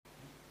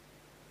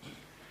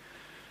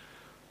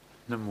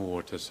นะโม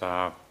ตัสสะ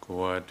ภะคะ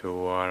วะโต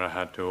อะระห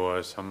ะโต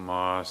สัมม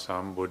าสั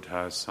มพุท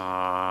ธัสสะ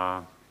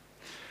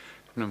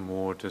นะโม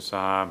ตัสส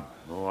ะภะ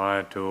คะวะ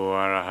โตอ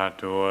ะระหะโ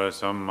ต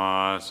สัมมา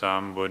สั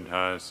มพุท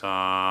ธัสสะ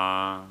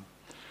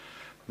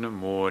นะ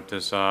โมตั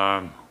สสะ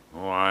ภะค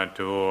ะวะโต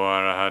อะ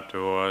ระหะโต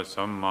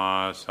สัมมา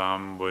สั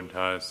มพุท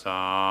ธัสส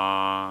ะ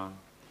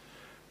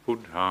พุท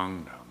ธัง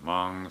ธัม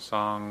มัง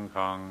สัง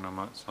ฆังนะ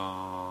มัสสา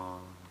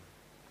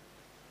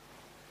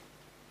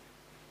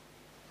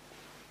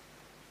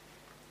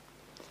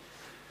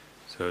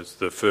So it's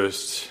the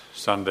first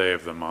Sunday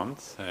of the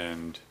month,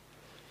 and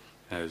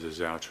as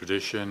is our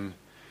tradition,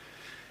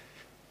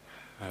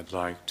 I'd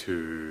like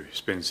to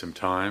spend some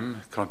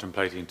time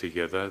contemplating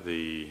together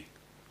the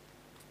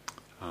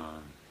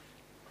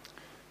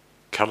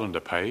calendar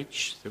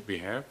page that we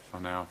have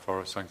on our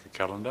Forest Sangha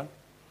calendar,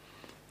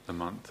 the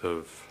month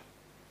of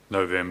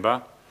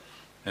November.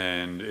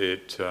 And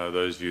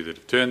those of you that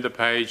have turned the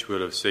page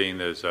will have seen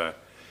there's a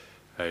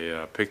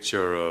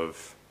picture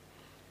of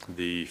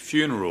the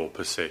funeral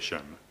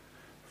procession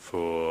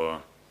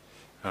for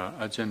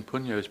Ajahn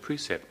Punyo's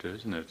preceptor,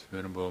 isn't it?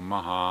 Venerable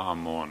Maha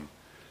Amon,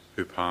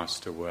 who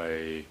passed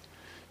away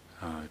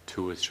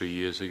 2 or 3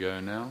 years ago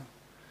now.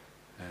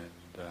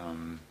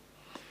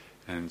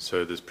 And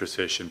so this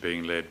procession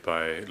being led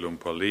by Luang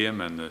Por Liam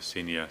and the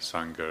senior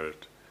Sangha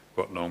at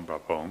Wat Nong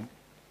Prapong.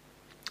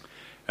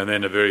 And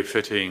then a very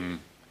fitting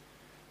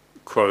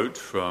quote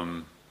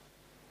from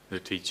the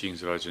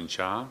teachings of Ajahn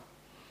Chah,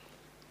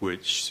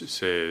 which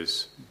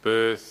says,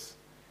 birth,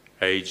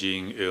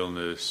 aging,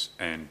 illness,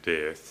 and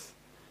death,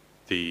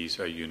 these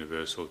are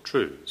universal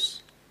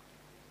truths.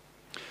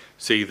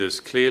 See this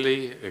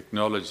clearly,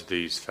 acknowledge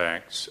these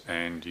facts,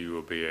 and you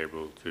will be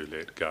able to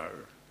let go.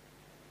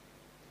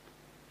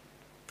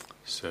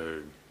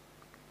 So,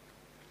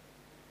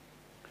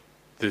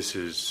 this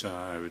is,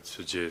 I would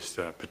suggest,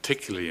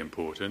 particularly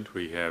important.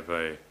 We have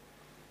a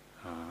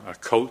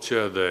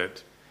culture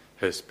that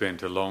has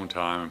spent a long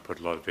time and put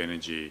a lot of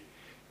energy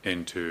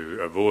into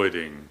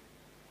avoiding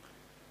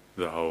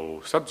the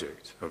whole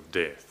subject of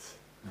death.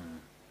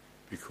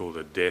 We call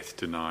it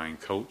death-denying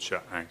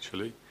culture,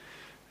 actually.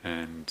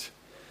 And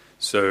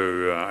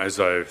so, as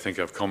I think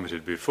I've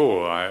commented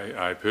before,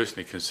 I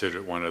personally consider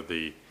it one of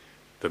the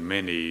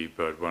many,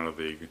 but one of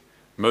the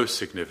most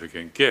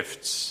significant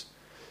gifts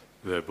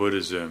that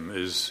Buddhism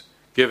is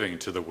giving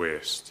to the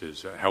West,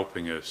 is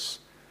helping us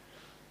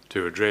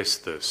to address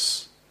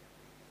this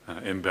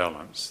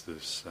imbalance,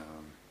 this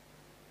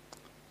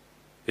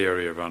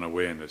area of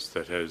unawareness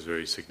that has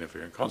very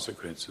significant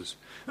consequences.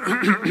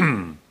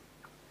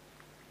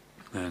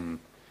 And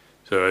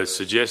so as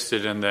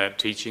suggested in that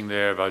teaching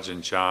there of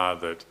Ajahn Chah,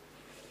 that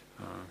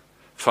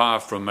far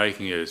from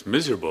making us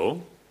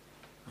miserable,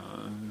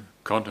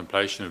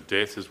 contemplation of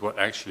death is what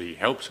actually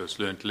helps us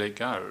learn to let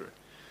go.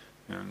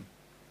 And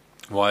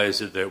why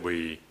is it that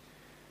we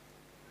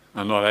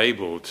are not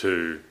able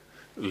to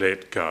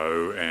let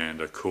go and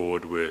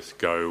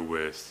go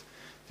with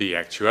the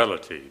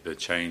actuality, the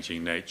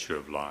changing nature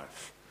of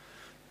life?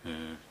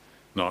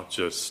 Not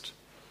just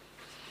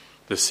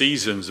the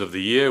seasons of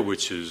the year,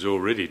 which is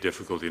already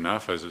difficult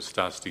enough as it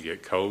starts to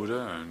get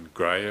colder and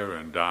greyer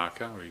and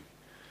darker.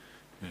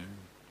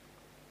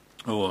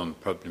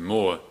 And probably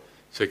more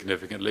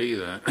significantly,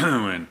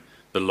 when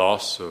the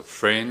loss of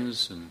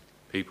friends and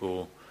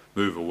people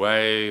move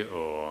away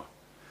or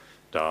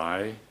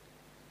die,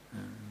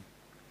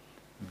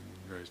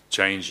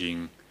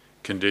 changing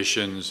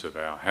conditions of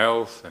our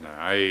health and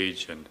our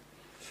age, and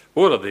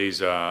all of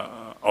these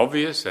are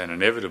obvious and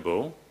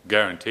inevitable,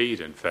 guaranteed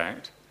in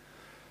fact,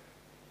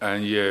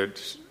 and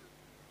yet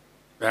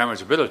how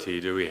much ability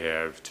do we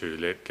have to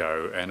let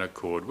go and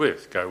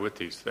go with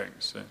these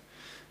things?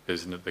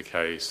 Isn't it the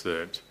case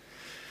that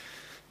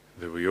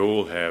we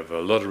all have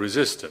a lot of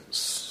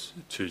resistance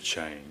to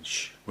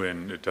change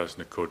when it doesn't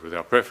accord with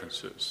our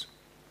preferences?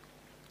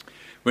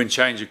 When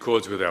change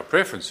accords with our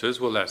preferences,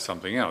 well, that's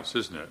something else,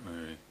 isn't it?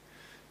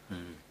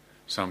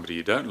 Somebody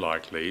you don't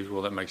like leaves,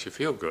 well, that makes you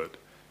feel good.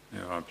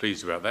 I'm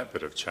pleased about that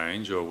bit of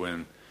change. Or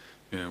when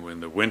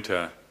the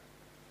winter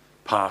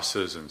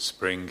passes and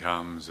spring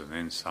comes and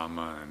then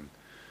summer and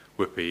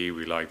whippy,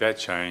 we like that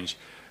change.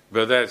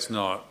 But that's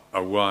not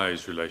a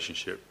wise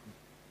relationship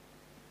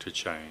to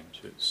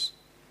change.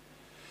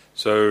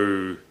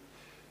 So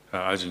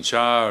Ajahn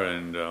Chah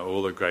and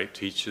all the great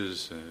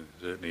teachers,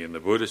 certainly in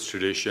the Buddhist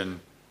tradition,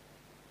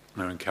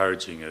 are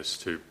encouraging us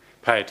to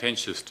pay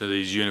attention to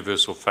these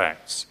universal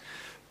facts.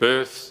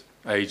 Birth,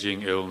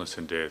 aging, illness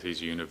and death, these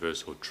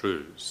universal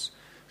truths.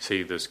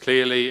 See this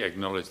clearly,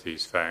 acknowledge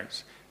these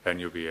facts,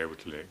 and you'll be able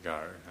to let go.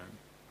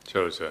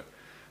 So it's a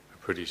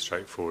pretty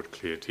straightforward,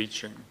 clear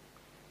teaching.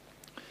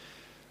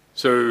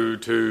 So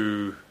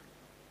to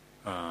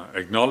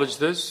acknowledge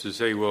this, to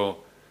say, well,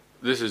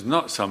 this is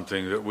not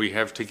something that we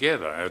have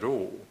together at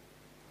all.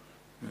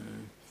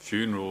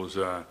 Funerals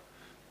are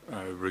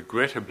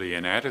regrettably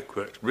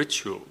inadequate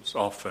rituals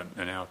often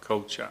in our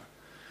culture.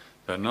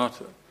 They're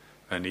not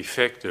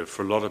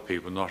for a lot of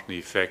people, not an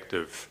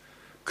effective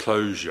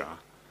closure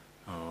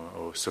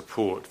or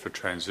support for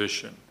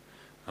transition.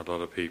 A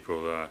lot of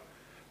people are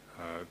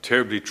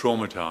terribly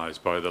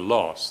traumatized by the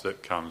loss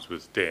that comes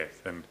with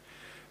death,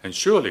 and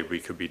surely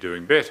we could be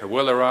doing better.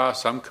 Well, there are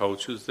some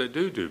cultures that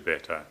do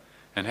better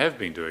and have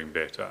been doing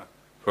better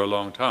for a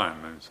long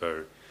time, and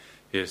so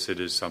yes, it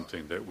is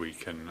something that we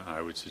can,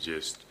 I would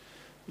suggest,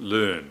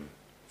 learn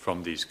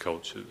from these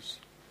cultures.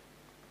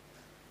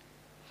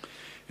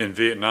 In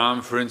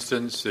Vietnam, for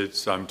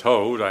instance, I'm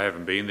told, I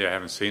haven't been there, I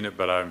haven't seen it,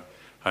 but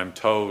I'm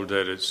told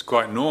that it's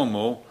quite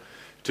normal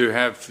to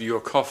have your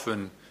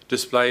coffin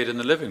displayed in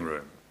the living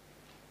room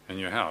in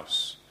your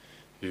house.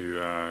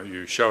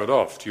 You show it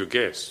off to your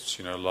guests,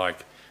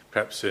 like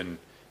perhaps in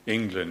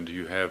England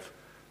you have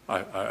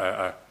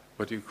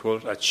what do you call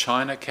it, a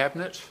china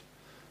cabinet,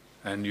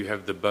 and you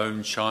have the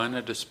bone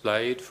china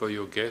displayed for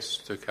your guests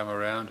to come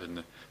around,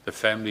 and the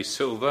family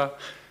silver.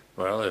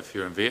 Well, if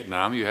you're in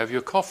Vietnam, you have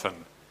your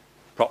coffin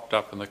propped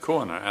up in the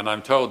corner, and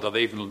I'm told they'll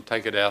even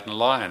take it out and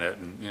lie in it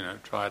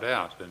and try it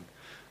out. And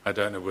I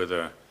don't know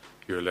whether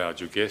you're allowed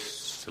your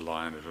guests to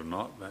lie in it or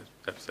not.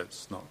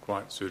 That's not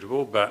quite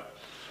suitable, but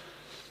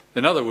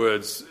in other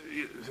words,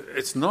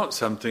 it's not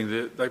something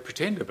that they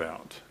pretend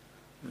about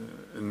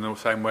in the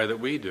same way that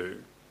we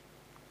do.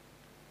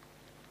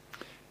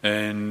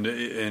 And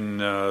in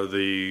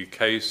the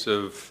case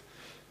of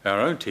our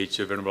own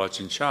teacher, Venerable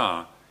Ajahn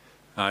Chah,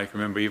 I can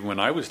remember even when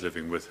I was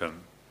living with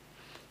him,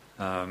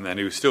 and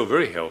he was still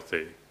very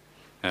healthy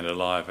and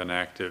alive and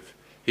active,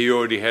 he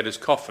already had his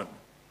coffin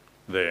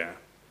there.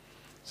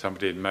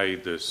 Somebody had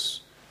made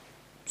this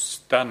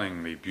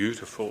stunningly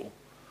beautiful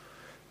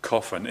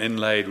coffin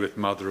inlaid with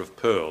mother of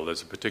pearl.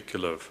 There's a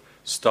particular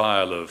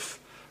style of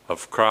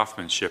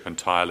craftsmanship in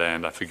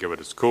Thailand, I forget what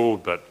it's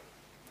called, but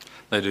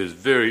they do this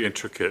very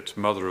intricate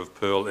mother of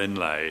pearl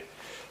inlay,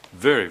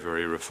 very,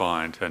 very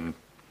refined, and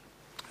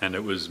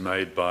it was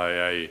made by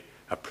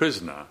a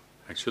prisoner,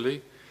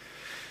 actually.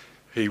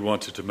 He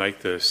wanted to make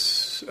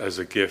this as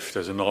a gift,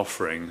 as an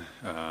offering,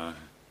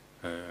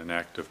 an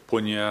act of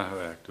punya,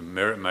 an act of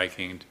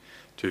merit-making,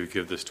 to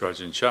give this to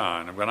Ajahn Chah.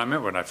 And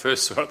when I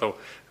first saw it, I thought,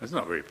 that's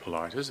not very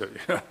polite, is it?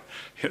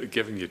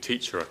 Giving your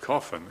teacher a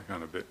coffin,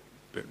 kind of a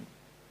bit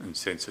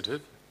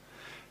insensitive.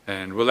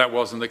 And well, that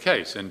wasn't the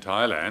case in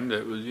Thailand.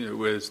 It was,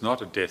 where it's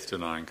not a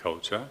death-denying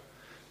culture,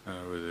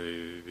 with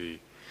the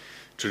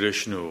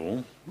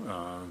traditional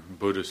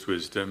Buddhist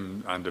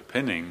wisdom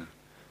underpinning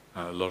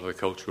a lot of the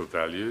cultural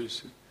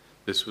values.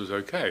 This was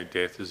okay.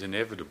 Death is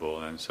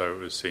inevitable, and so it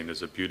was seen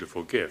as a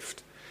beautiful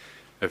gift.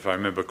 If I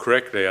remember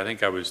correctly, I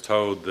think I was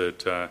told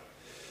that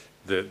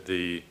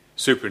the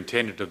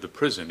superintendent of the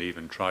prison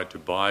even tried to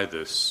buy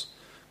this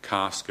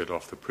casket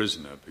off the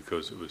prisoner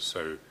because it was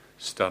so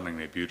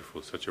stunningly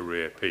beautiful, such a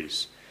rare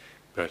piece,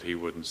 but he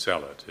wouldn't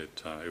sell it.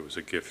 It was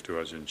a gift to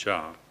Ajahn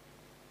Chah.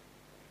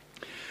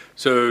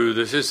 So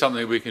this is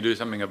something we can do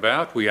something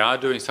about. We are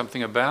doing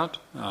something about.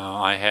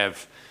 I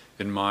have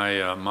in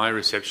my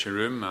reception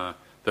room,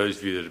 those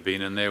of you that have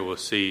been in there will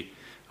see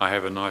I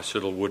have a nice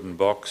little wooden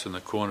box in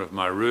the corner of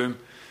my room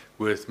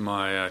with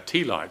my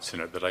tea lights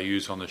in it that I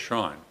use on the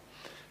shrine.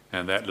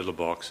 And that little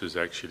box is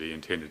actually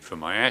intended for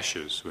my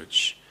ashes,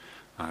 which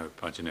I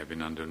hope Ajahn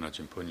Abhinanda and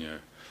Ajahn Punya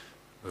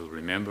will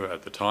remember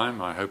at the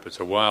time. I hope it's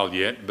a while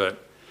yet,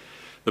 but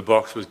the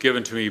box was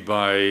given to me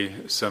by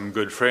some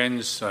good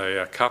friends,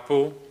 a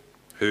couple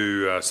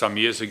who some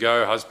years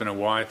ago, husband and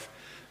wife,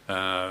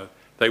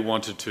 they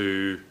wanted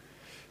to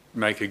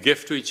make a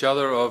gift to each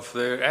other of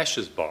their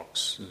ashes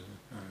box.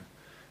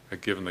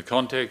 Given the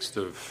context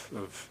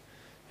of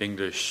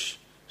English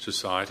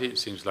society, it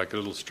seems like a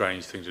little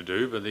strange thing to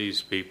do, but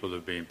these people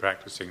have been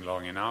practicing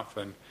long enough,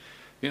 and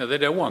they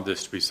don't want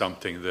this to be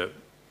something that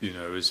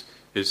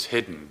is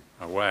hidden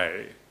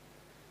away.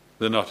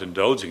 They're not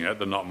indulging it.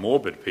 They're not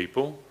morbid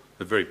people.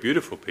 They're very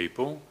beautiful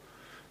people,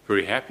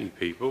 very happy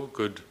people,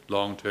 good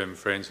long-term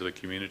friends of the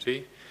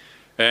community.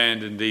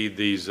 And indeed,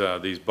 these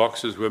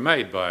boxes were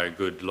made by a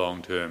good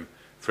long-term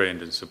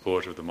friend and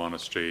supporter of the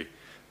monastery,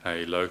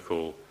 a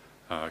local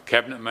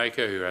cabinet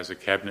maker who has a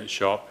cabinet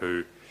shop,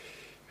 who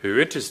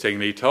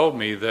interestingly told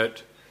me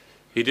that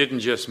he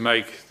didn't just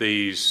make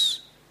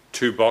these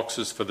 2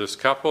 boxes for this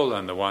couple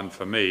and the one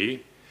for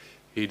me.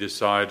 He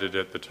decided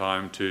at the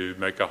time to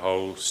make a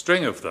whole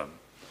string of them,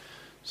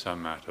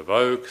 some out of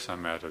oak,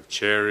 some out of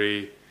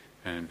cherry,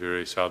 and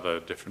various other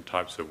different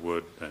types of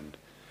wood, and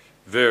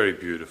very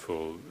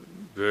beautiful,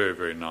 very,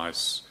 very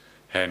nice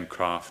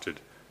handcrafted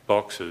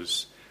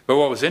boxes. But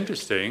what was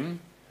interesting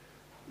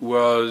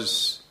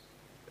was,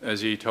 as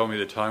he told me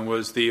at the time,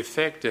 was the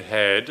effect it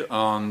had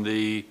on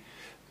the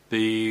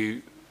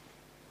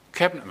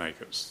cabinet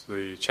makers,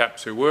 the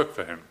chaps who work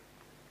for him.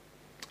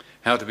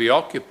 How to be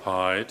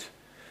occupied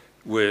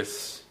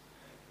with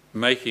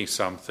making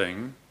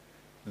something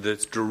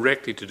that's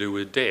directly to do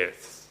with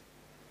death,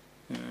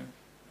 and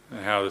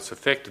how it's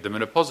affected them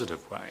in a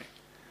positive way.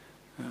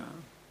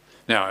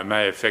 Now, it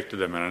may have affected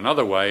them in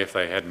another way if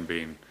they hadn't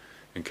been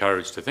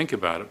encouraged to think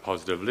about it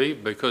positively,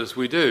 because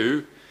we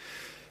do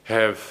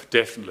have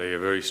definitely a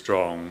very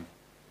strong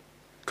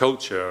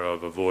culture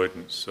of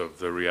avoidance of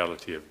the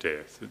reality of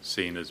death. It's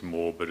seen as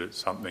morbid, it's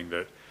something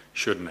that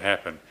shouldn't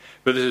happen.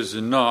 But this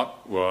is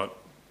not what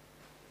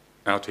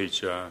our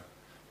teacher,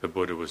 the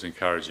Buddha, was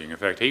encouraging. In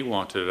fact, he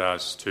wanted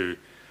us to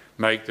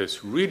make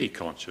this really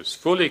conscious,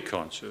 fully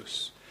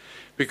conscious,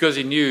 because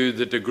he knew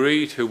the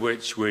degree to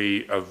which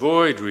we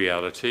avoid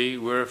reality,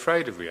 we're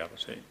afraid of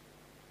reality.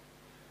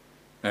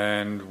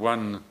 And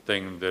one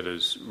thing that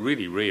is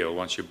really real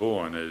once you're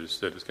born is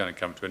that it's going to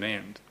come to an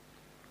end.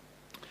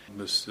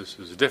 This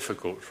is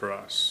difficult for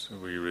us.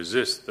 We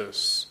resist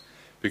this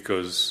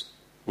because,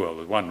 well,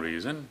 there's one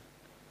reason,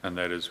 and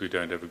that is we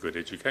don't have a good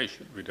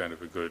education. We don't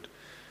have a good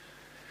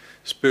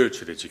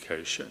spiritual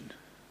education.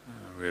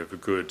 We have a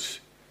good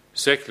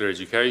secular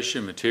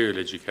education, material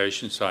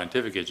education,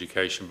 scientific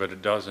education, but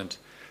it doesn't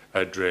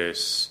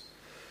address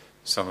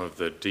some of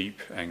the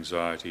deep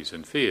anxieties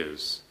and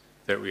fears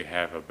that we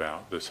have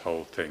about this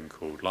whole thing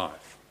called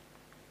life.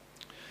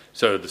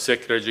 So the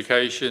secular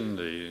education,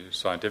 the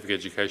scientific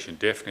education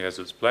definitely has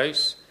its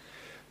place,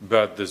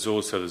 but there's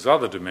also this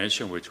other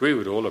dimension which we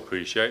would all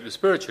appreciate, the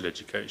spiritual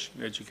education,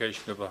 the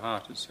education of the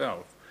heart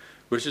itself,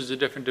 which is a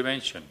different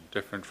dimension,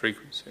 different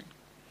frequency.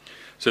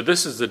 So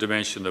this is the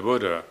dimension the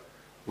Buddha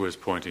was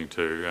pointing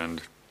to,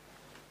 and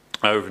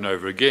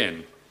over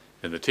again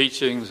in the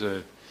teachings,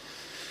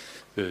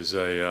 there's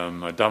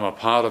a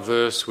Dhammapada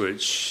verse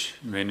which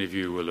many of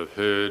you will have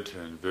heard,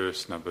 in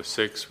verse number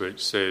 6,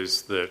 which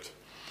says that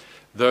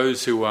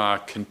those who are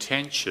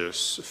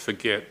contentious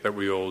forget that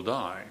we all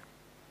die.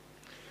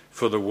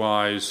 For the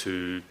wise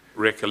who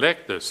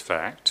recollect this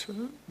fact,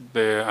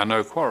 there are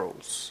no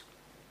quarrels.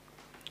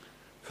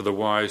 For the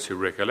wise who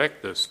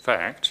recollect this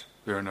fact,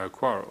 there are no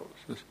quarrels.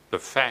 The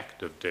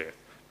fact of death,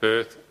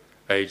 birth,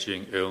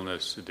 aging,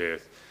 illness,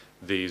 death,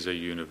 these are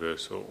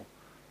universal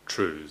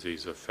truths.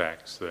 These are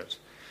facts that,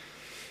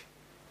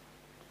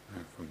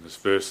 from this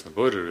verse, the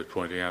Buddha is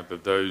pointing out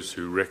that those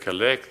who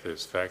recollect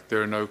this fact,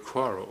 there are no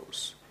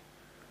quarrels.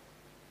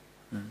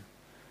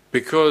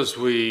 Because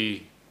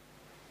we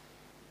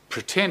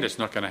pretend it's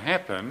not going to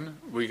happen,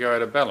 we go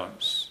out of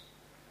balance.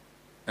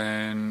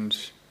 And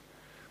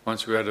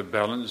once we're out of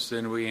balance,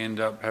 then we end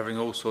up having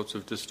all sorts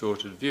of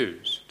distorted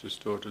views,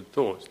 distorted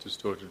thoughts,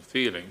 distorted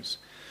feelings,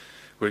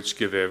 which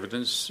give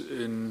evidence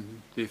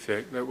in the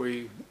effect that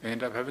we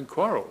end up having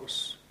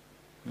quarrels.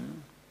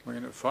 We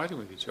end up fighting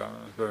with each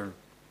other.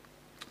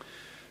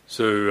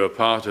 So a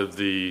part of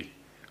the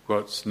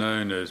what's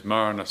known as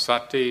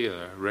Maranasati,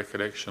 a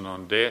recollection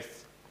on death,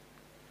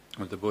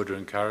 what the Buddha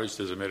encouraged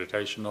as a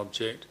meditation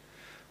object.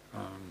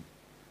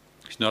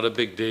 It's not a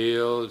big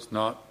deal. It's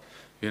not,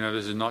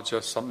 this is not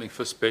just something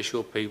for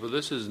special people.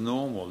 This is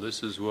normal.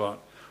 This is what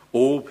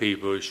all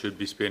people should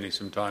be spending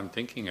some time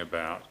thinking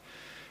about.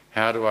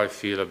 How do I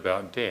feel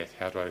about death?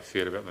 How do I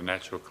feel about the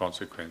natural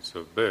consequence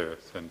of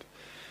birth?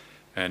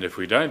 And if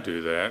we don't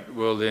do that,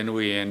 well, then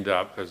we end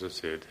up, as I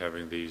said,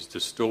 having these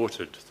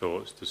distorted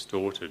thoughts,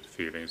 distorted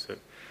feelings that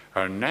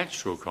are a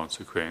natural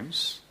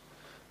consequence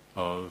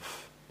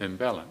of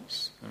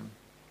imbalance.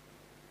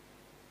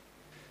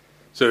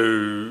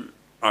 So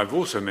I've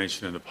also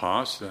mentioned in the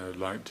past, and I'd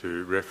like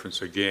to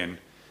reference again,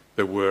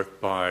 the work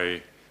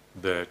by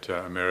that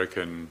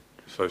American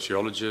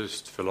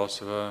sociologist,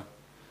 philosopher,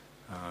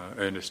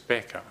 Ernest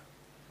Becker.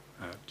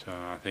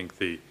 I think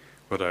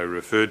what I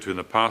referred to in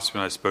the past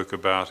when I spoke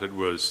about it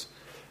was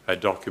a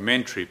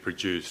documentary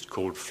produced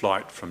called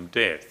Flight from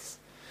Death.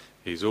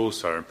 He's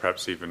also, and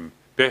perhaps even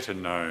better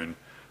known,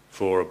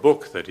 for a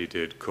book that he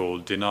did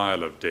called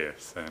Denial of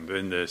Death. And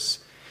in this,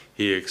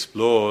 he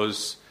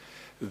explores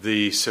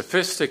the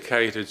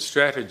sophisticated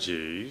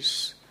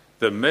strategies,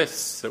 the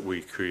myths that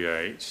we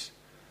create,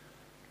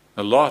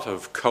 a lot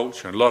of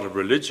culture, a lot of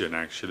religion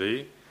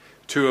actually,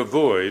 to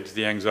avoid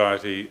the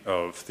anxiety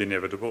of the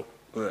inevitable,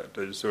 that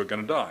is, we're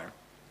going to die.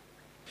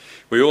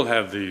 We all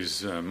have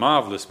these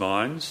marvellous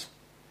minds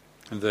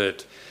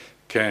that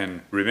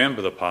can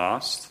remember the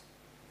past,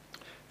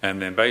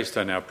 and then based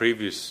on our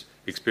previous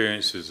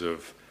experiences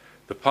of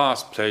the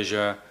past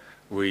pleasure,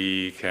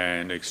 we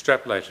can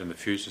extrapolate in the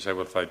future and say,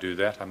 well, if I do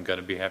that, I'm going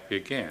to be happy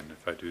again.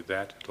 If I do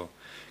that, it'll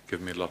give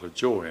me a lot of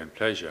joy and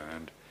pleasure.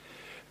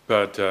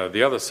 But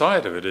the other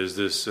side of it is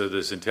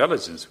this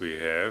intelligence we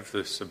have,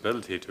 this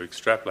ability to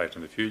extrapolate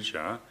in the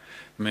future,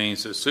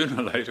 means that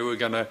sooner or later we're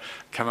going to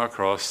come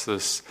across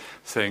this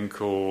thing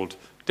called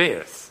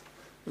death,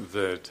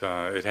 that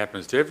it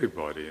happens to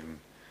everybody,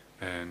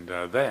 and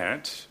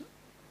that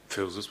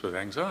fills us with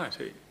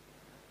anxiety.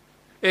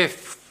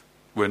 If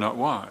we're not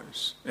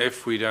wise,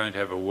 if we don't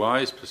have a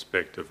wise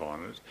perspective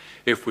on it,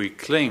 if we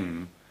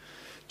cling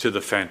to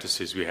the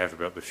fantasies we have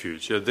about the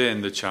future,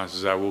 then the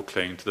chances are we'll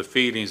cling to the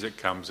feelings that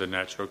come as a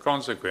natural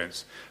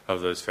consequence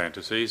of those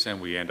fantasies, and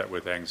we end up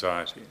with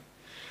anxiety.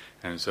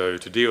 And so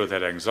to deal with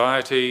that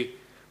anxiety,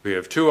 we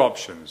have two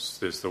options.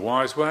 There's the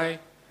wise way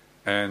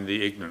and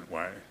the ignorant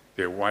way.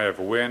 The way of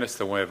awareness,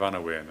 the way of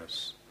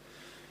unawareness.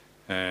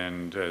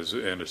 And as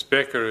Ernest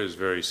Becker is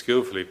very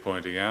skillfully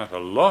pointing out, a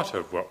lot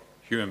of what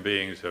human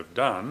beings have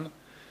done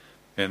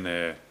in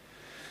their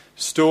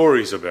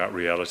stories about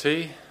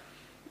reality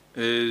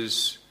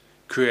is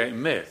create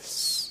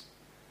myths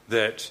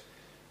that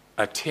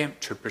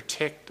attempt to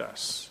protect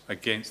us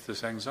against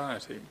this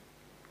anxiety.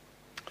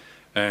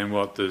 And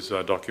what this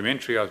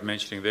documentary I was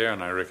mentioning there,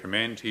 and I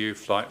recommend to you,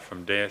 Flight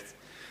from Death,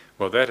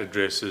 what that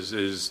addresses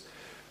is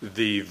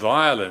the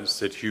violence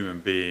that human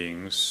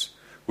beings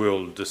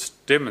will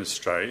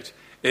demonstrate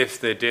if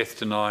their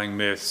death-denying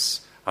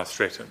myths are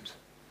threatened.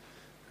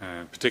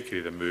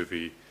 Particularly the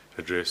movie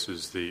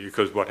addresses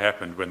because what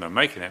happened when they were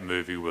making that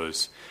movie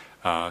was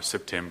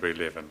September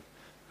 11,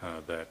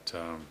 that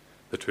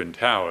the Twin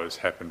Towers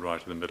happened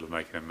right in the middle of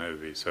making a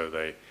movie, so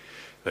they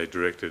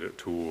directed it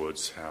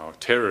towards how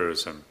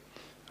terrorism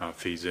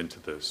feeds into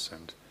this.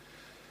 And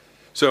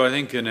so I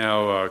think in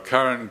our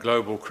current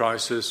global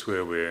crisis,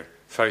 where we're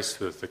faced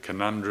with the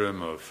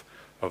conundrum of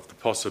the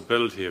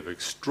possibility of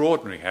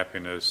extraordinary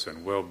happiness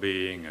and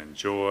well-being and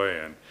joy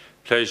and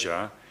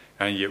pleasure,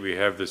 and yet we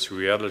have this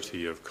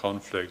reality of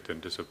conflict and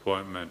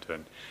disappointment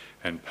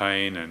and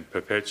pain and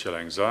perpetual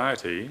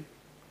anxiety,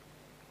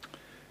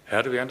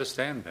 how do we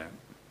understand that?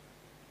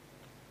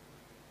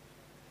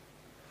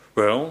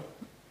 Well,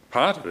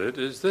 part of it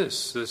is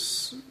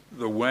this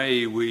the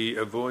way we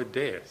avoid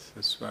death.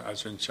 That's why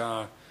Ajahn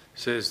Chah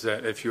says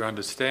that if you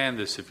understand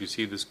this, if you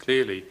see this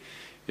clearly,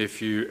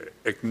 if you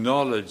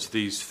acknowledge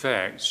these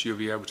facts, you'll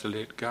be able to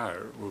let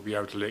go. We'll be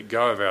able to let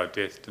go of our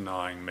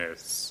death-denying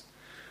myths.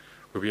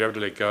 We'll be able to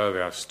let go of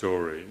our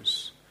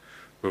stories.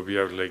 We'll be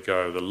able to let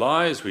go of the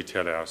lies we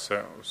tell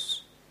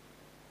ourselves.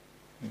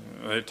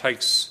 It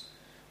takes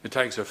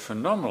a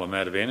phenomenal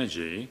amount of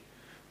energy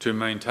to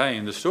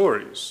maintain the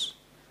stories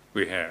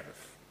we have.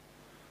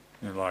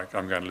 Like,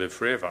 I'm going to live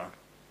forever.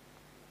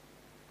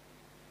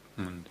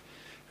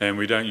 And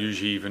we don't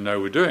usually even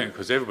know we're doing it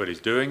because everybody's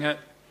doing it.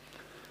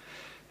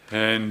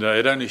 And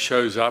it only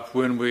shows up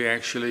when we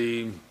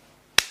actually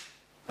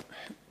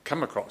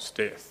come across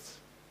death.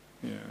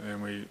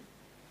 And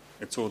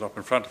it's all up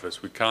in front of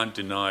us. We can't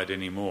deny it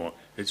anymore.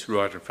 It's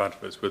right in front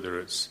of us, whether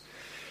it's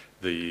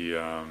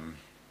the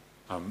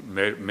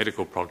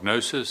medical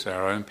prognosis,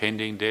 our own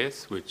pending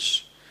death,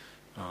 which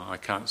I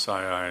can't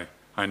say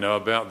I know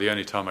about. The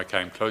only time I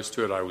came close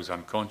to it, I was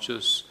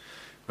unconscious.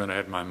 When I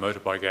had my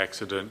motorbike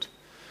accident,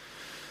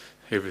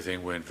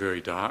 everything went very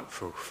dark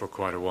for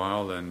quite a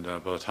while, and by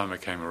the time I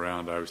came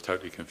around, I was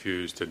totally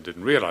confused and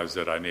didn't realise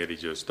that I nearly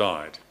just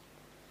died.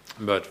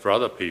 But for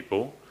other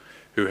people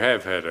who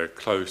have had a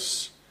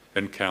close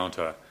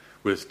encounter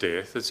with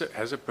death, it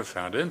has a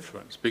profound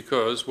influence.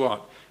 Because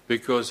what?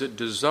 Because it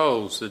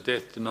dissolves the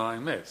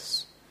death-denying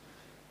myths.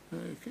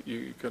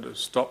 You've got to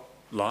stop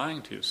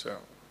lying to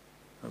yourself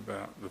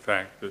about the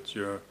fact that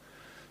you're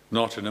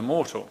not an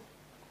immortal.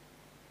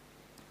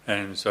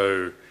 And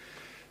so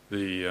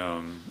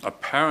the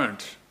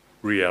apparent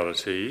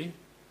reality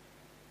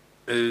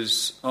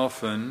is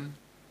often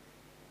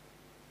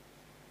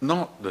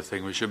not the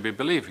thing we should be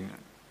believing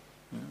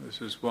in.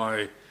 This is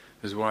why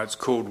it's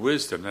called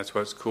wisdom. That's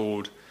why it's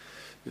called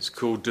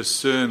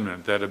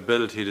discernment, that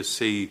ability to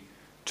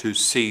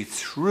see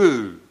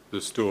through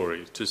the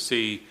story, to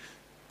see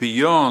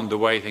beyond the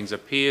way things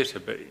appear to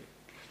be.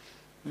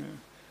 And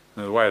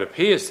the way it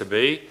appears to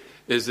be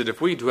is that if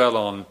we dwell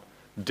on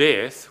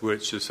death,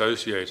 which is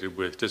associated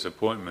with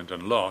disappointment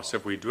and loss,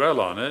 if we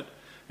dwell on it,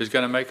 is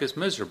going to make us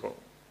miserable.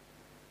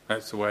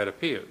 That's the way it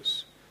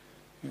appears.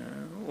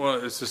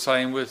 Well, it's the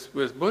same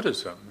with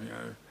Buddhism.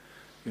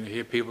 You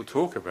hear people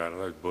talk about it.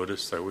 Those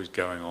Buddhists, they're always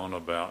going on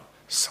about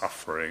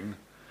suffering.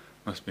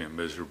 Must be a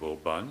miserable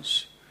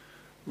bunch.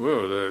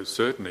 Well, they're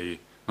certainly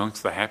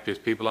amongst the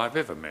happiest people I've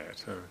ever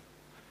met.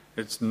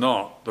 It's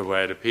not the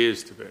way it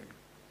appears to be.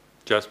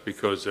 Just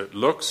because it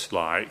looks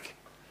like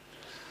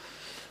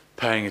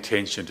paying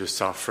attention to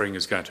suffering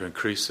is going to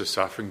increase the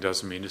suffering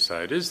doesn't mean to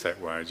say it is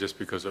that way. Just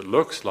because it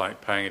looks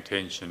like paying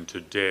attention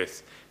to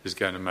death is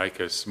going to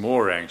make us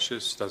more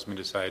anxious doesn't mean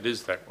to say it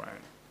is that way.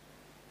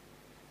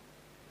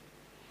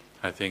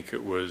 I think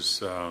it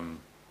was a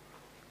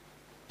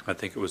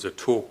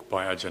talk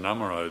by Ajahn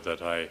Amaro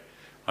that I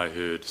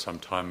heard some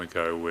time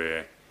ago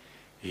where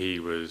he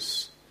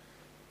was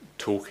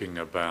talking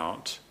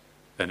about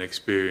an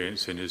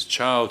experience in his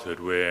childhood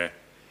where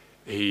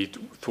he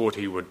thought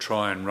he would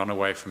try and run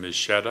away from his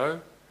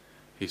shadow.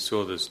 He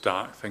saw this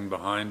dark thing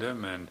behind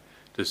him and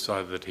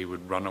decided that he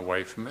would run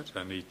away from it,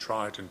 and he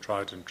tried and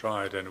tried and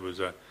tried, and it was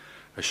a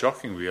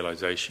shocking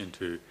realization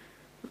to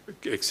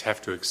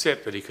have to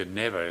accept that he could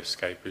never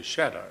escape his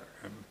shadow.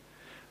 And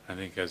I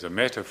think as a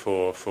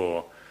metaphor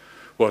for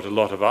what a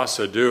lot of us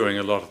are doing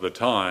a lot of the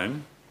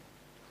time,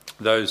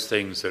 those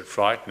things that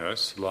frighten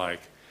us,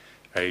 like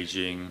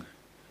aging,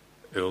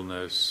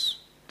 illness,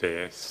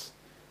 death,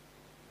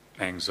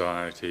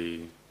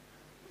 anxiety,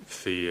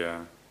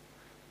 fear,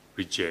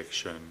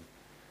 rejection,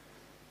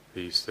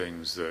 these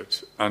things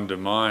that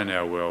undermine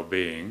our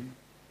well-being,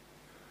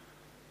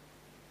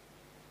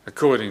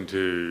 according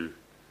to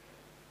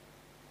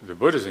the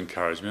Buddha's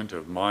encouragement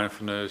of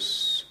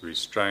mindfulness,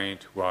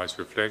 restraint, wise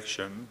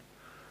reflection,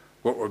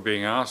 what we're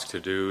being asked to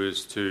do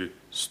is to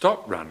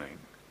stop running,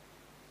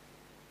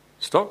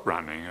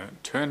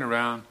 and turn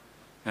around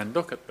and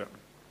look at them.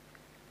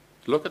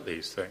 look at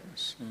these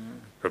things.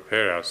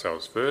 Prepare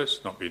ourselves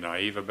first, not be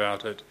naive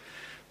about it,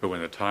 but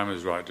when the time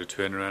is right to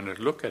turn around and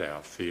look at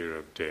our fear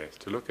of death,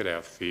 to look at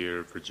our fear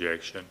of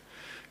rejection,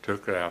 to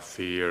look at our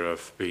fear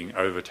of being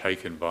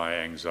overtaken by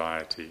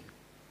anxiety.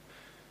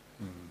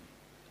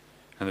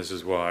 And this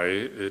is why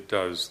it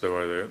does, the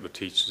way the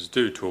teachers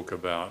do talk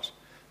about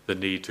the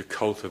need to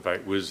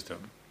cultivate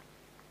wisdom.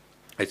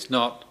 It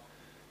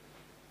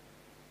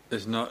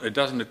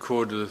doesn't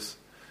accord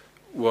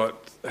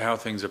with how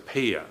things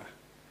appear.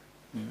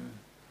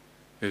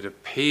 It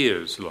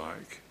appears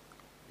like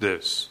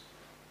this,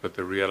 but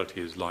the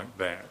reality is like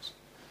that.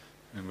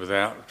 And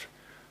without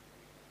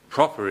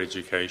proper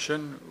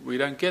education, we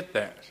don't get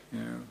that.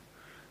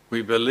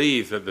 We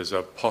believe that there's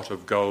a pot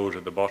of gold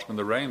at the bottom of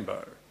the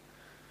rainbow.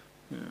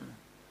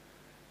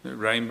 The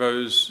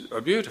rainbows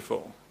are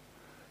beautiful,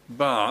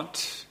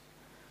 but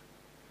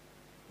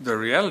the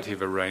reality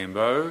of a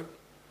rainbow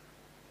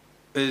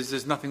is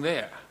there's nothing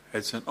there.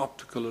 It's an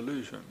optical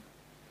illusion.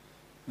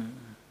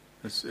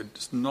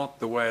 It's not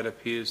the way it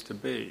appears to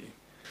be.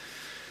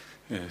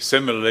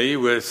 Similarly,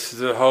 with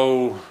the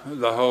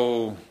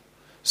whole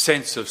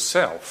sense of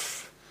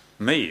self,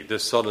 me,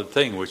 this solid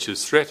thing which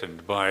is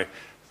threatened by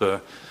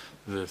the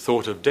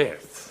thought of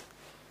death.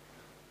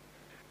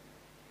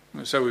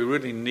 So we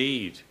really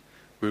need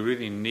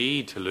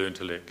to learn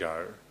to let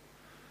go.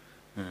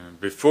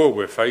 Before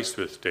we're faced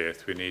with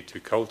death, we need to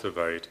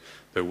cultivate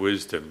the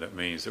wisdom that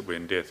means that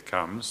when death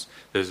comes,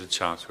 there's a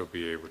chance we'll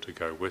be able to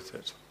go with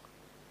it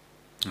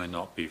and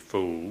not be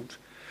fooled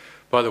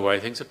by the way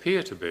things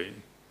appear to be.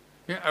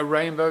 A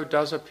rainbow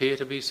does appear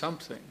to be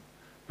something,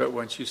 but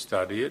once you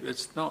study it,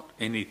 it's not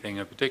anything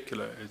in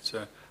particular. It's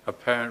an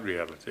apparent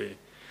reality.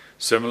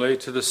 Similarly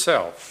to the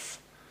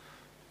self.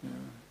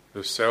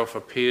 The self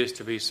appears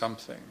to be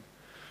something.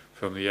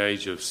 From the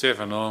age of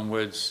 7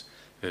 onwards,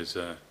 there's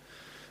a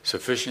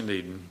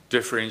sufficiently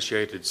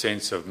differentiated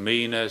sense of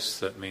me-ness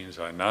that means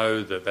I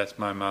know that that's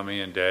my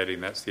mummy and daddy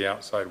and that's the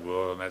outside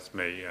world and that's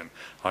me, and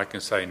I can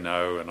say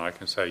no and I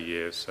can say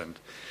yes,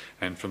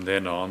 and from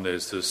then on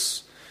there's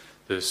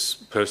this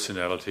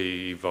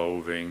personality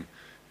evolving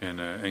in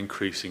an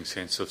increasing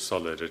sense of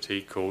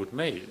solidity called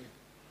me.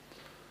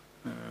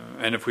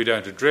 And if we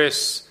don't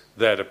address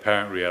that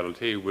apparent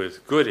reality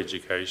with good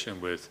education,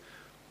 with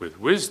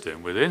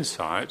wisdom, with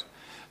insight,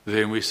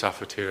 then we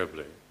suffer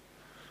terribly.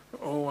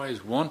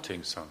 Always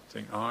wanting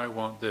something. I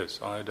want this,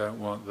 I don't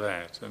want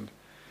that.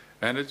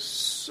 And it's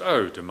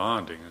so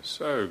demanding and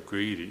so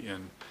greedy.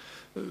 And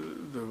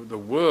the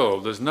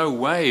world, there's no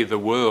way the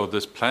world,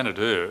 this planet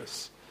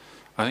Earth,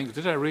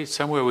 did I read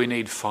somewhere we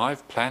need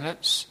 5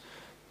 planets?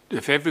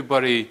 If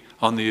everybody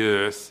on the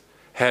Earth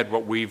had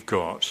what we've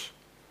got,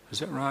 is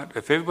that right?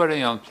 If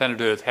everybody on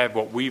planet Earth had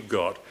what we've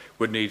got,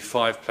 would need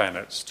 5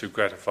 planets to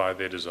gratify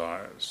their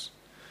desires.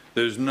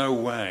 There's no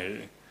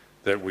way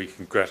that we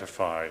can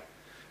gratify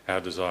our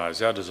desires.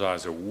 Our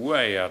desires are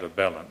way out of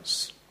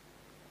balance.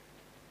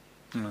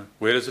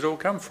 Where does it all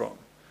come from?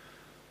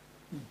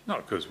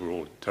 Not because we're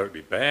all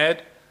totally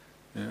bad.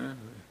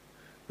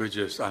 We're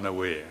just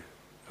unaware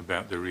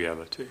about the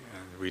reality.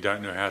 And we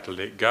don't know how to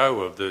let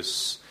go of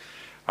this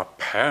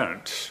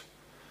apparent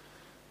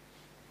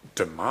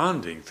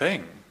demanding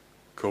thing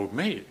called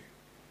me.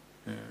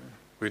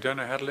 We don't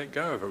know how to let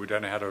go of it. We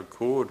don't know how to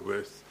accord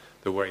with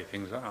the way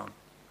things are.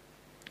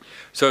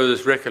 So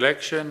this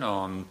recollection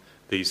on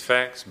these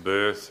facts,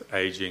 birth,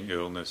 aging,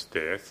 illness,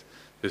 death,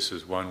 this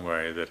is one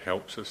way that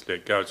helps us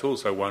let go. It's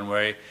also one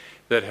way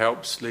that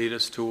helps lead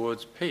us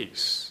towards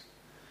peace.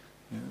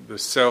 The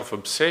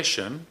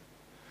self-obsession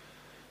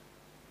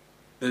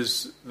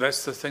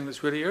that's the thing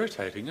that's really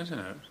irritating, isn't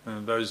it?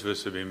 And those of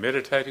us who have been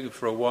meditating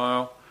for a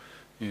while,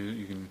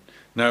 you can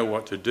know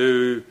what to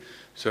do,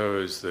 so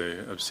as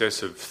the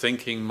obsessive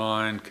thinking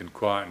mind can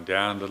quieten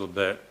down a little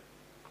bit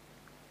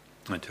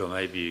until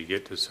maybe you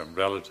get to some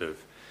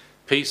relative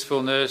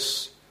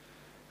peacefulness.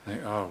 And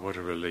think, oh, what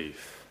a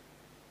relief.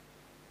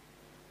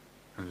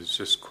 And there's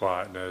just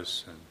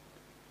quietness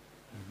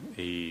and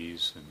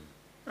ease and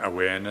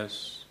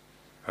awareness.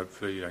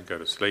 Hopefully you don't go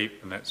to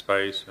sleep in that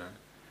space.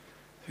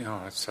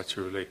 Oh, that's such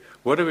a relief.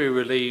 What are we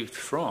relieved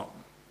from?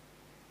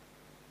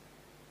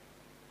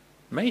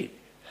 Me.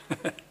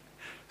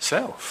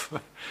 Self.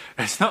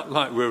 It's not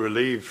like we're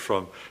relieved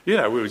from, we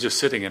were just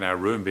sitting in our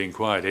room being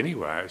quiet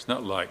anyway. It's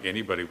not like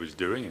anybody was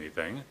doing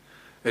anything.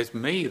 It's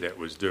me that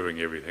was doing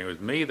everything. It was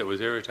me that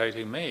was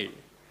irritating me.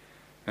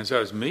 And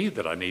so it's me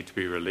that I need to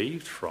be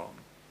relieved from.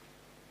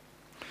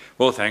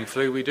 Well,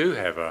 thankfully we do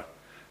have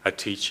a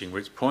teaching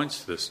which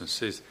points to this and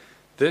says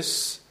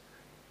this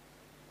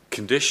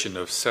condition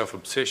of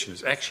self-obsession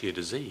is actually a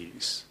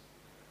disease.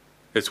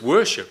 It's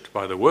worshipped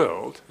by the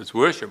world. It's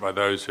worshipped by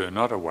those who are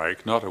not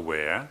awake, not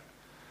aware.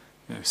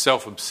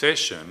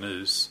 Self-obsession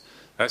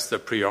that's the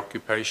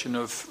preoccupation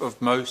of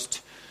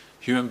most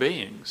human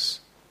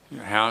beings.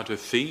 How to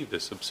feed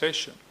this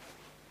obsession.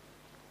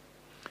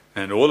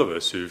 And all of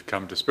us who've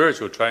come to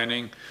spiritual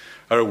training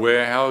are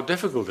aware how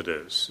difficult it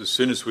is. As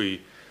soon as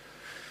we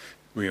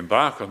we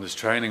embark on this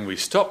training, we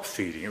stop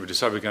feeding it, we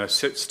decide we're going to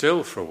sit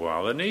still for a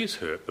while. The knees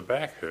hurt, the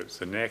back hurts,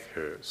 the neck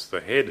hurts,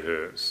 the head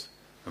hurts,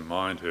 the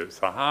mind hurts,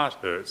 the heart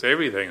hurts,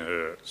 everything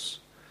hurts.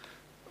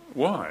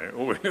 Why?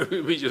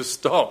 We just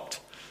stopped.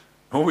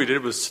 All we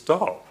did was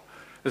stop.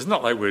 It's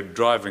not like we're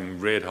driving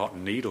red-hot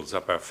needles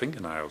up our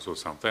fingernails or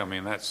something. I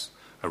mean, that's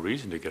a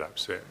reason to get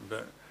upset,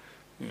 but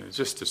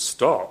just to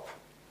stop.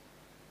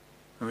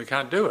 And we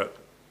can't do it.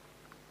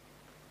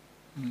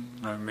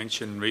 I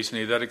mentioned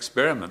recently that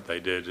experiment they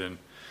did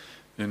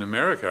in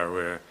America,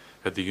 where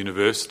at the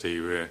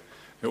university, where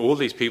all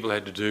these people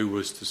had to do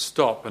was to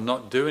stop and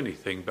not do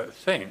anything but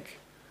think.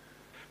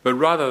 But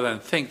rather than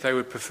think, they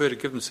would prefer to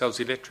give themselves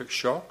electric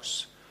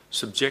shocks,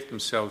 subject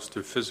themselves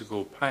to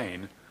physical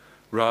pain,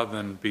 rather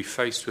than be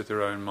faced with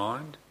their own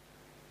mind.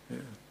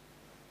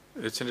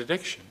 It's an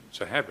addiction,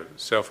 it's a habit,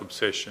 it's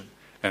self-obsession,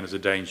 and it's a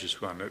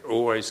dangerous one. It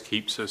always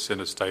keeps us in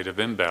a state of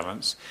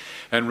imbalance,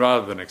 and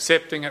rather than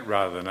accepting it,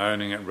 rather than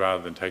owning it,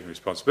 rather than taking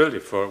responsibility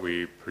for it,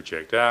 we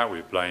project out,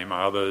 we blame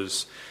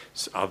others,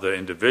 other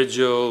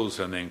individuals,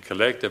 and then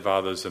collective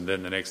others, and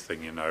then the next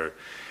thing you know,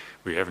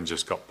 we haven't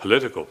just got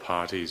political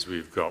parties,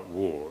 we've got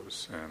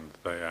wars, and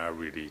they are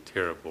really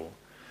terrible,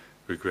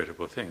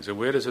 regrettable things. And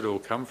where does it all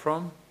come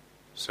from?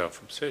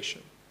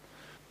 Self-obsession.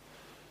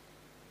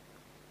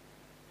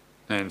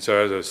 And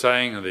so, as I was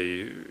saying,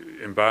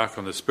 embark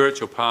on the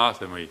spiritual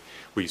path, and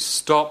we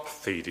stop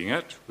feeding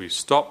it, we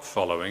stop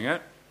following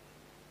it,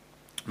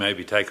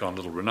 maybe take on a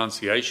little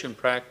renunciation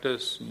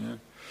practice,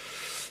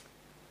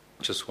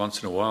 just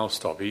once in a while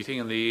stop eating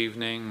in the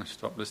evening,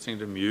 stop listening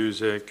to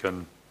music,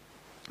 and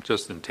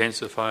just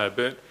intensify a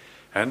bit.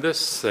 And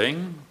this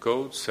thing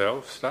called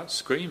self starts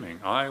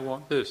screaming, I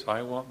want this,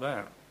 I want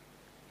that.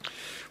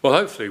 Well,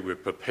 hopefully we're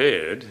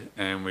prepared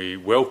and we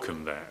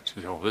welcome that.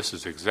 Oh, this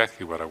is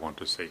exactly what I want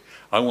to see.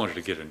 I wanted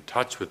to get in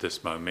touch with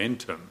this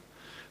momentum,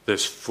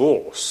 this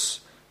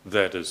force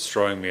that is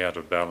throwing me out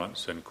of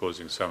balance and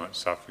causing so much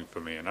suffering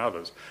for me and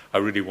others. I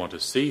really want to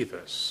see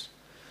this.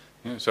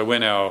 So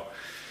when our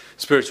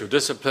spiritual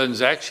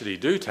disciplines actually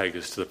do take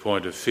us to the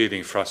point of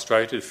feeling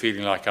frustrated,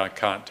 feeling like I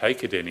can't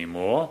take it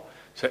anymore,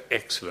 so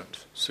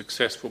excellent,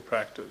 successful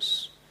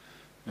practice.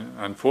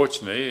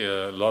 Unfortunately,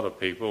 a lot of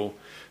people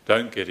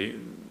don't get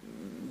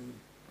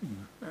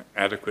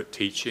adequate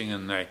teaching,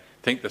 and they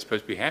think they're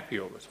supposed to be happy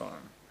all the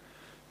time.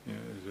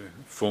 There's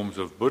forms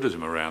of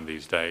Buddhism around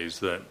these days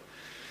that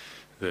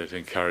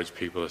encourage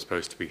people are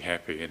supposed to be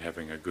happy and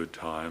having a good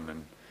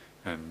time,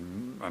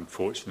 and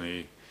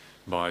unfortunately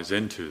buys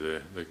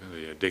into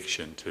the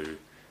addiction to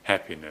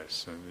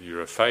happiness, and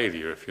you're a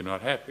failure if you're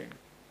not happy.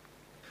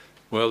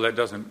 Well, that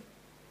doesn't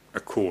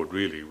accord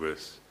really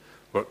with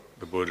what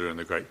the Buddha and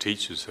the great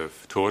teachers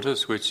have taught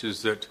us, which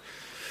is that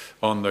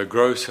on the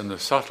gross and the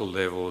subtle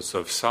levels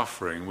of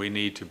suffering, we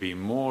need to be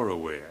more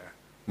aware,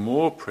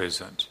 more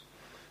present.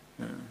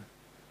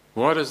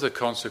 What is the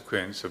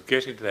consequence of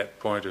getting to that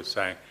point of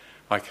saying,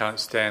 I can't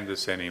stand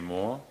this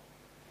anymore?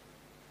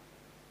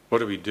 What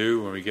do we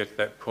do when we get to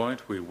that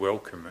point? We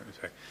welcome it and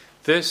say,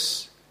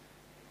 this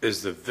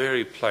is the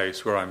very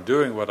place where I'm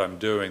doing what I'm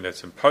doing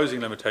that's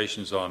imposing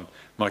limitations on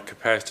my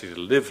capacity to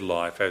live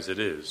life as it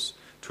is,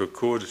 to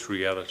accord its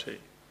reality.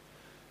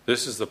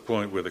 This is the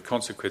point where the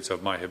consequence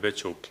of my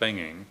habitual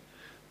clinging,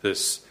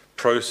 this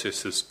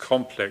process, this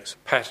complex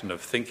pattern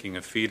of thinking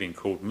and feeling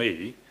called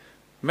me,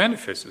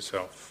 manifests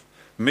itself.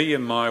 Me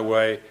in my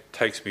way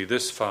takes me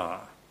this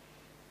far,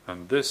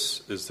 and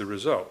this is the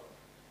result.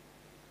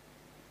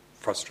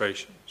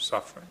 Frustration,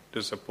 suffering,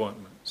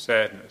 disappointment,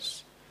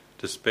 sadness,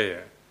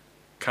 despair,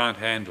 can't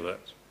handle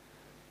it.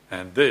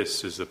 And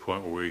this is the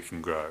point where we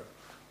can grow,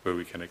 where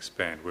we can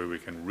expand, where we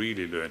can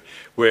really learn,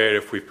 where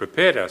if we've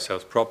prepared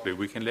ourselves properly,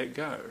 we can let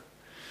go.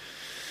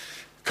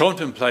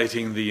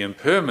 Contemplating the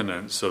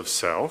impermanence of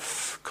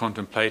self,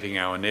 contemplating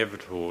our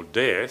inevitable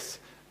death,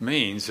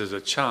 means there's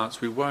a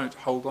chance we won't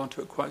hold on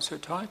to it quite so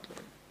tightly.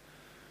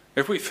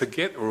 If we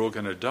forget we're all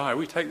going to die,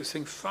 we take this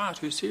thing far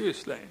too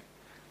seriously.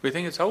 We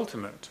think it's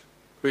ultimate.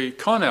 We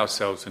con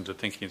ourselves into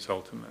thinking it's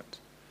ultimate.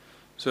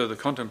 So the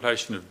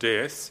contemplation of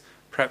death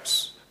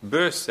perhaps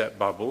bursts that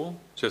bubble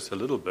just a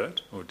little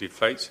bit, or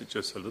deflates it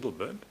just a little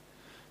bit,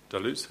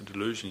 dilutes the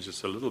delusion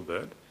just a little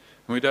bit,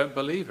 and we don't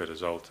believe it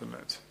as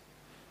ultimate.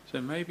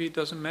 So maybe it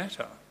doesn't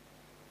matter.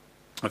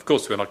 Of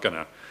course, we're not going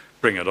to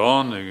bring it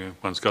on.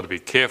 One's got to be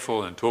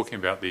careful in talking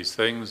about these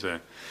things,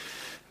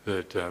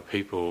 that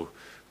people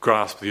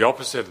grasp the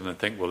opposite and then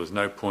think, well, there's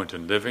no point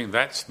in living.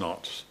 That's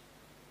not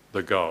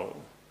the goal.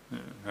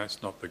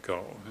 That's not the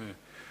goal.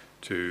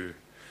 To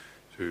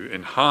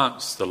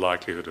enhance the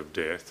likelihood of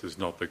death is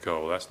not the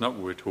goal. That's not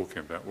what we're talking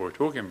about. What we're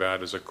talking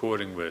about is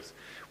according with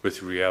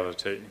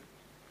reality,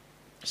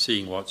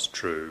 seeing what's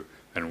true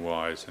and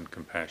wise and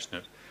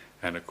compassionate,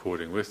 and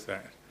according with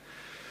that.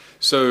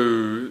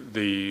 So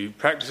the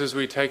practices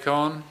we take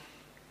on,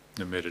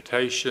 the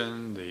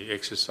meditation, the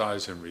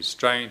exercise and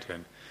restraint,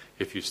 and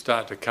if you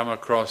start to come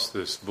across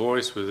this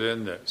voice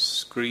within that's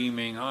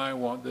screaming, I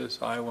want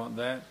this, I want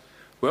that,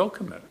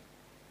 welcome it.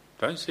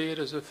 Don't see it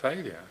as a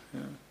failure.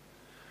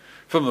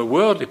 From the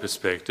worldly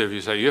perspective,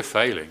 you say you're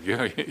failing.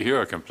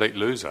 You're a complete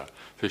loser,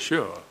 for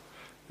sure.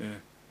 Yeah.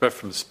 But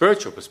from the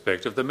spiritual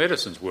perspective, the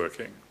medicine's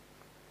working.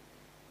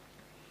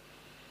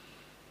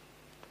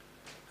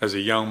 As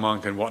a young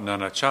monk in Wat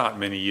Nana Chat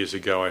many years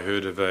ago, I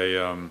heard of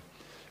it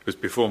was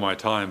before my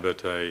time,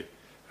 but a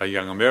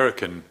young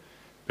American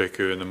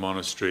bhikkhu in the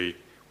monastery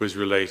was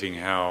relating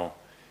how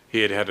he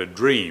had had a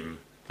dream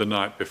the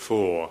night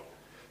before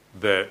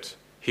that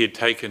he had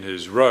taken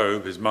his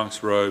robe, his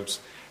monk's robes,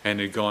 and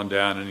had gone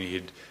down and he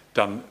had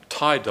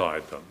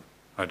tie-dyed them.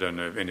 I don't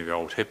know if any of the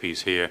old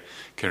hippies here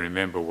can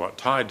remember what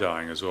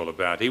tie-dyeing is all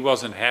about. He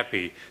wasn't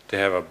happy to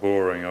have a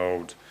boring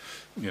old,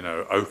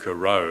 ochre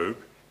robe.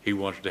 He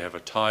wanted to have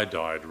a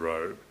tie-dyed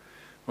robe.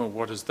 Well,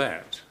 what is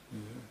that?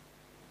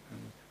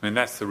 I mean,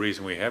 that's the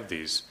reason we have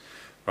these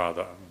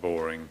rather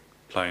boring,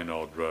 plain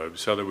old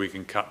robes, so that we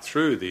can cut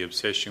through the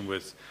obsession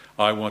with,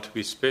 I want to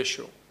be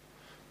special.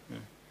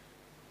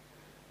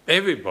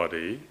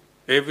 Everybody,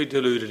 every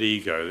deluded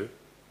ego,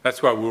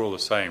 that's why we're all the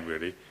same,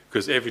 really,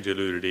 because every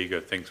deluded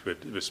ego thinks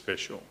we're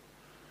special.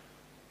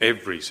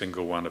 Every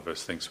single one of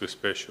us thinks we're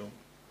special.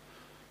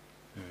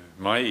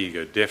 My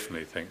ego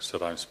definitely thinks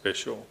that I'm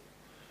special.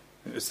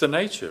 It's the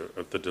nature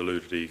of the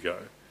deluded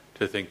ego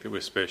to think that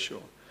we're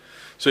special.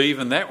 So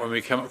even that, when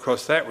we come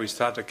across that, we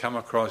start to come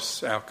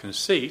across our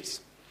conceits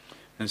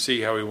and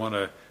see how we want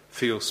to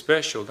feel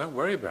special. Don't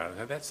worry about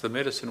it. That's the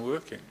medicine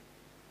working.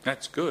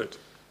 That's good.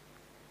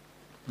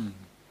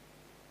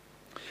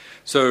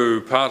 So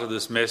part of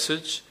this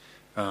message,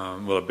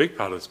 a big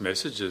part of this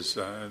message is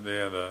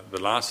the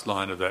last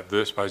line of that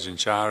verse by Ajahn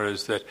Chah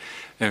is that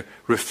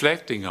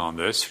reflecting on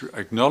this,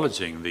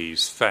 acknowledging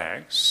these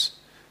facts,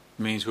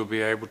 means we'll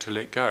be able to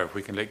let go. If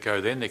we can let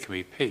go, then there can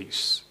be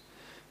peace.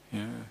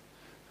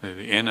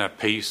 The inner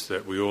peace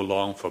that we all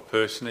long for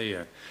personally,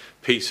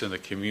 peace in the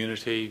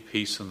community,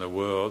 peace in the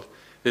world.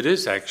 It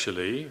is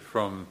actually,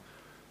 from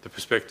the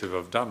perspective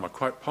of Dhamma,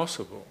 quite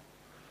possible.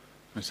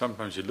 And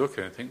sometimes you look at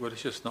it and think, well,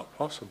 it's just not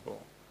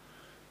possible.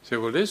 So,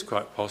 well, it is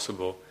quite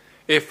possible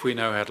if we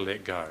know how to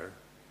let go.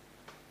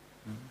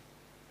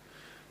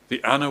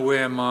 The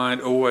unaware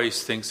mind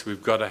always thinks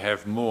we've got to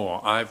have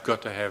more. I've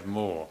got to have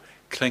more.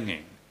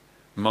 Clinging.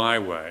 My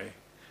way.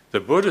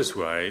 The Buddha's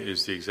way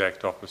is the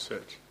exact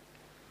opposite.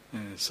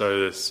 So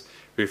this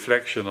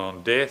reflection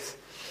on death,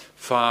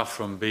 far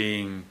from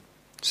being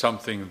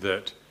something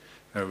that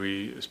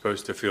we are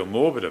supposed to feel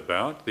morbid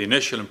about, the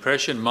initial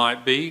impression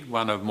might be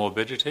one of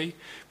morbidity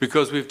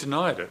because we've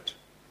denied it.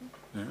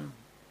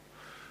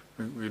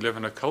 We live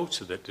in a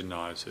culture that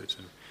denies it.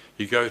 And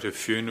you go to a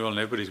funeral and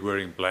everybody's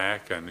wearing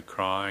black and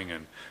crying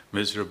and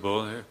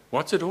miserable.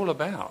 What's it all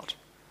about?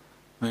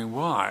 I mean,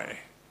 why?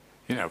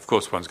 Of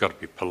course one's got to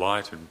be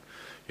polite and,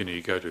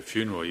 you go to a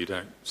funeral, you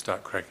don't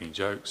start cracking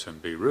jokes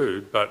and be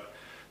rude, but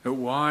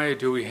why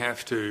do we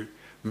have to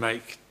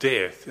make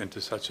death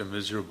into such a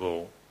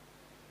miserable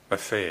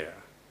affair?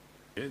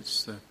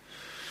 It's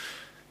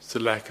the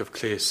lack of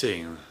clear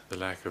seeing, the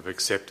lack of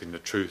accepting the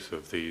truth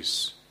of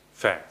these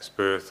facts,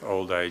 birth,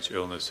 old age,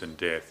 illness and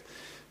death.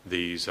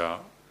 These are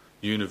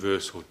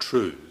universal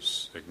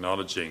truths.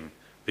 Acknowledging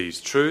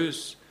these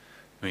truths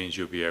means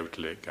you'll be able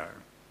to let go.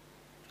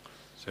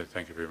 So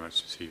thank you very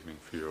much this evening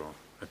for your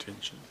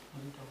attention.